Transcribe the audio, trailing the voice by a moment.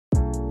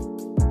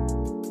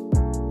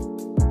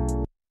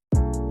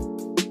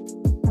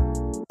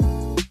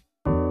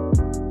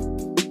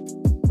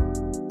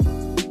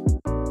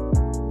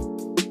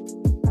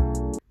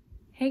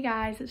Hey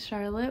guys, it's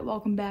Charlotte.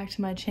 Welcome back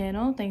to my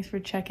channel. Thanks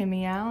for checking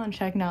me out and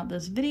checking out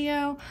this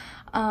video.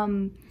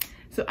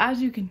 So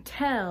as you can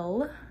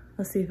tell,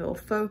 let's see if it will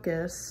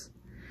focus.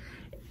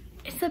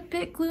 It's a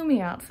bit gloomy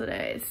out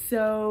today.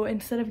 So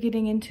instead of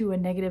getting into a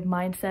negative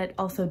mindset,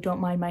 also don't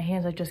mind my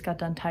hands, I just got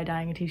done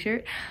tie-dyeing a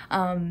t-shirt.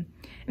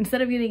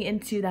 Instead of getting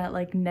into that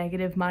like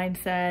negative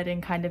mindset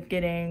and kind of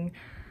getting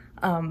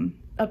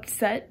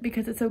upset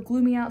because it's so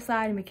gloomy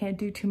outside and we can't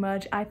do too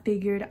much, I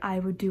figured I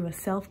would do a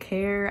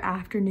self-care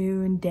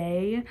afternoon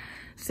day.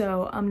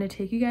 So I'm gonna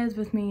take you guys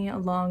with me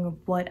along of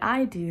what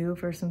I do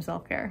for some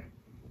self-care.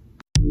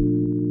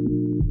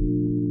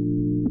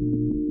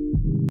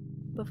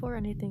 Before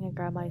anything, I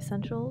grab my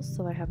essentials.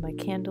 So I have my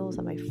candles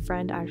that my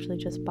friend actually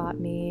just bought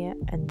me,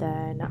 and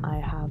then I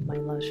have my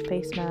Lush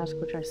face mask,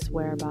 which I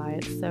swear by,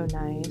 it's so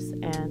nice,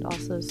 and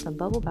also some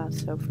bubble bath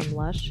soap from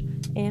Lush,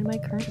 and my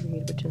current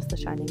read, which is The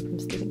Shining from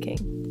Stephen King.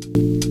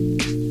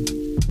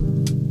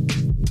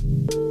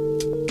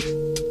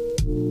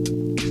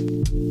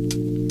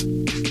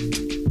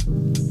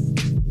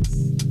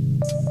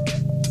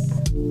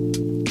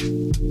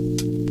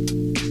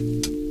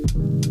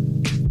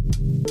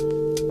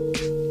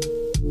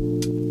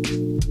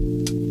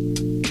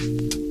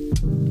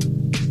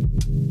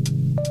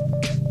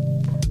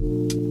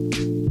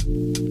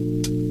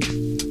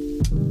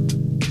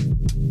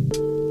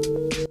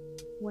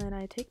 When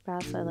I take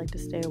baths, I like to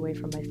stay away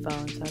from my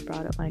phone, so I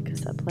brought up my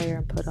cassette player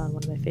and put on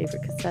one of my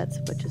favorite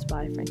cassettes, which is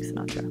by Frank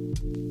Sinatra.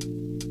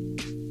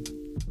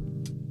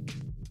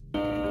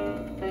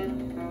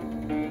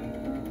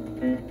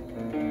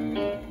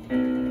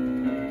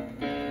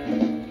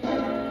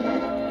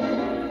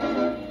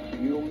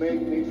 You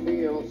make me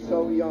feel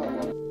so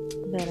young.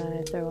 Then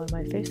I throw on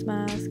my face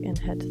mask and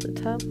head to the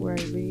tub where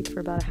I read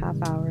for about a half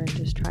hour and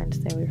just try and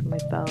stay away from my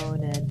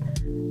phone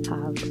and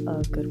have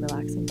a good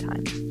relaxing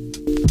time.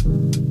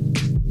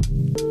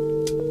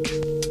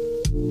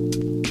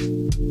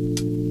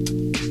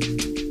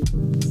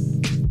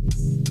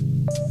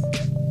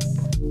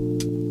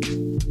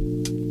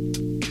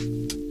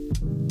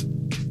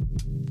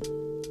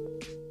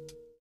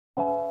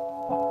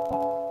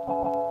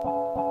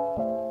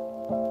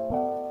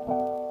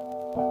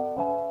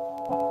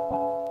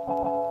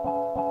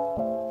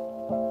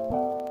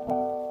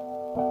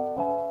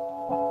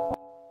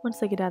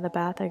 Once I get out of the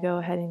bath, I go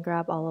ahead and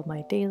grab all of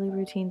my daily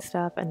routine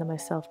stuff and then my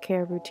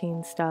self-care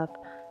routine stuff,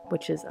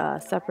 which is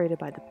separated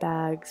by the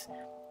bags.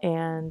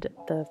 And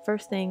the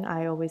first thing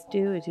I always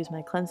do is use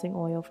my cleansing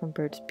oil from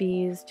Burt's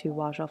Bees to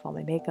wash off all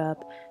my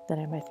makeup. Then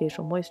I have my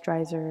facial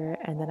moisturizer,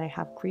 and then I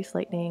have Grease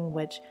Lightning,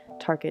 which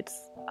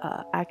targets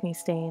acne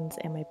stains,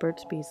 and my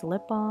Burt's Bees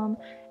lip balm.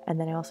 And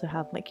then I also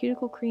have my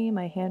cuticle cream,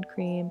 my hand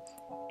cream,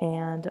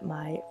 and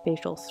my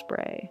facial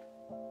spray.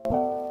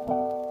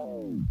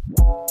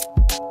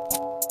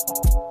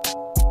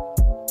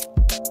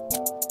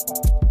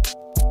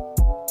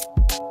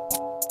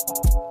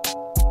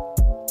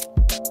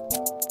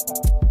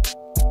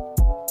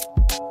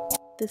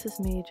 This is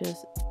me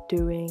just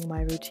doing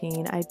my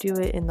routine. I do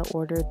it in the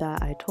order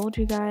that I told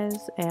you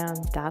guys, and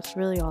that's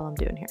really all I'm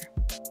doing here.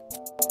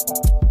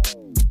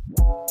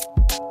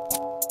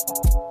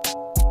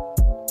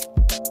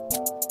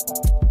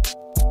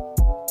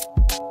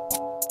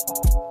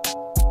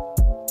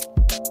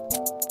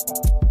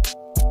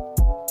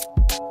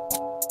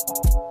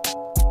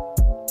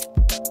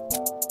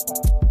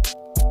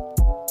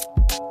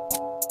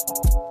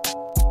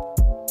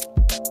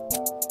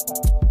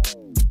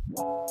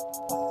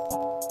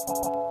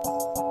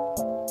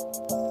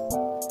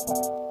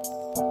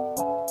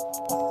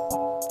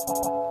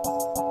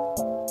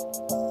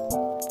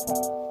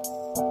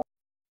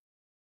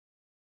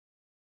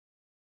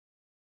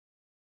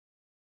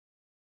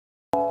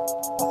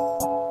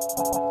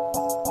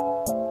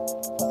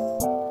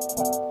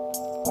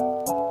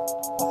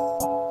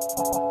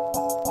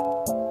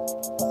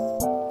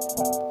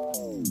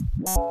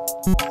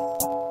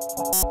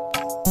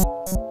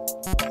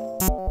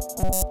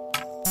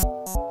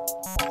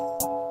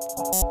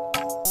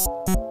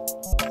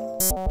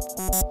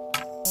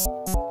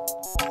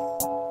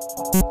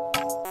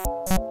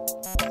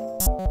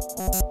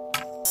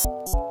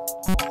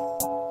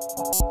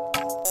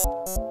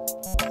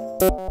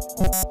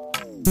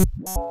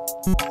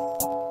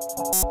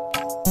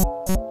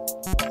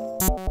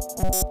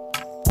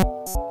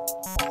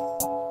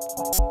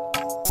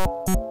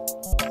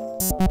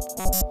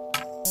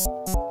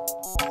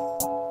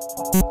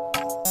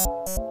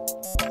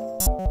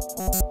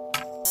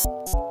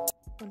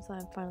 Once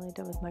I'm finally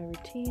done with my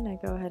routine, I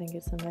go ahead and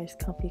get some nice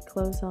comfy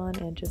clothes on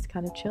and just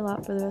kind of chill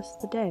out for the rest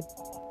of the day.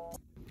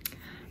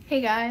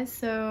 Hey guys,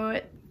 so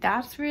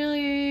that's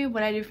really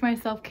what I do for my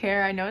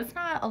self-care. I know it's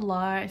not a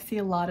lot. I see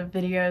a lot of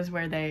videos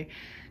where they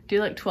do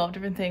like 12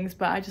 different things,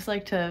 but I just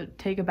like to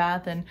take a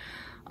bath and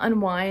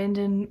unwind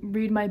and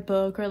read my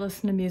book or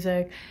listen to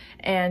music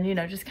and, you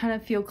know, just kind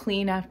of feel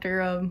clean after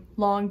a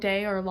long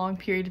day or a long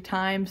period of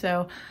time.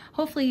 So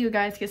hopefully you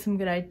guys get some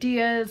good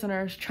ideas and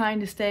are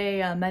trying to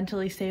stay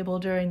mentally stable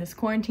during this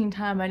quarantine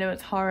time. I know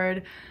it's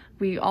hard.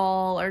 We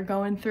all are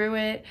going through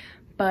it,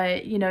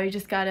 but you know, you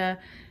just gotta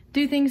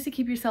do things to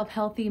keep yourself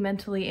healthy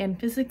mentally and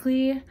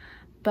physically.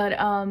 But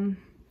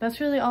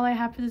that's really all I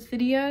have for this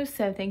video,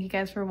 so thank you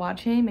guys for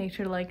watching. Make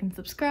sure to like and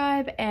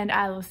subscribe, and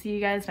I will see you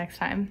guys next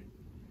time.